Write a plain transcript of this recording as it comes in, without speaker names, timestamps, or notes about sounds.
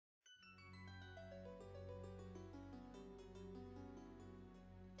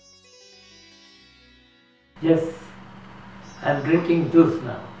Yes, I'm drinking juice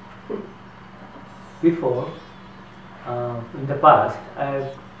now. Before, in the past,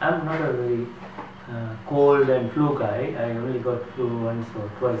 I'm not a very cold and flu guy. I only got flu once or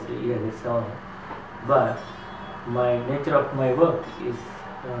twice a year, that's all. But my nature of my work is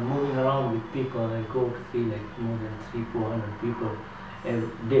moving around with people. I go to see like more than 300-400 people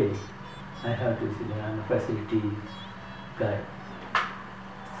every day. I have to see them. I'm a facility guy.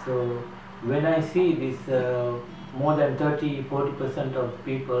 So when I see this more than 30-40% of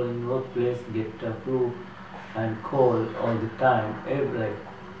people in workplace get flu and cold all the time, like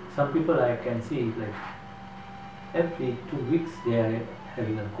some people I can see like every 2 weeks they are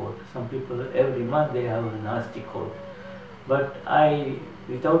having a cold. Some people every month they have a nasty cold. But I,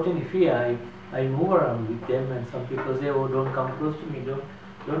 without any fear, I move around with them, and some people say, "Oh, don't come close to me,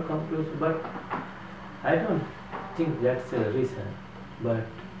 don't come close." But I don't think that's a reason. But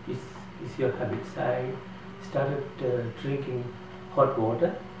it's your habits. I started drinking hot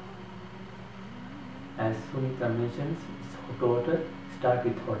water. As Sunita mentions, it's hot water. Start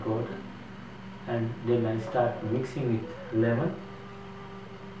with hot water, and then I start mixing with lemon.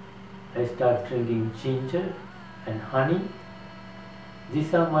 I start drinking ginger and honey.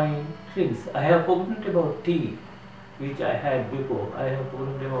 These are my drinks. I have forgotten about tea, which I had before. I have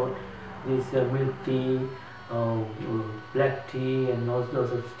forgotten about this milk tea, black tea, and all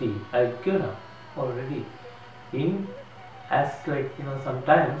sorts of tea. I've given up already. In as like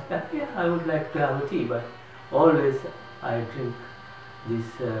sometimes yeah, I would like to have a tea, but always I drink this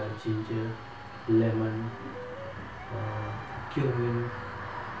ginger, lemon, cumin,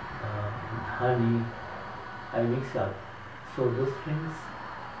 honey. I mix up. So those things,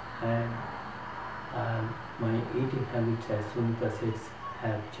 and my eating habits, as Sunita says,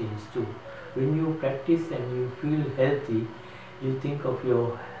 have changed too. When you practice and you feel healthy, you think of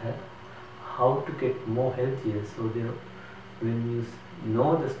your how to get more healthier. So when you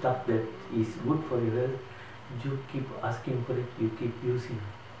know the stuff that is good for your health, you keep asking for it, you keep using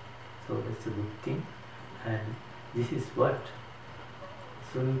it. So that's a good thing, and this is what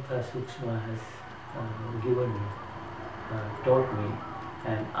Sunita Sookshma has given me. Taught me,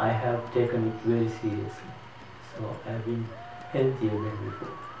 and I have taken it very seriously. So I have been healthier than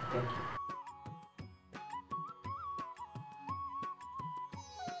before. Thank you.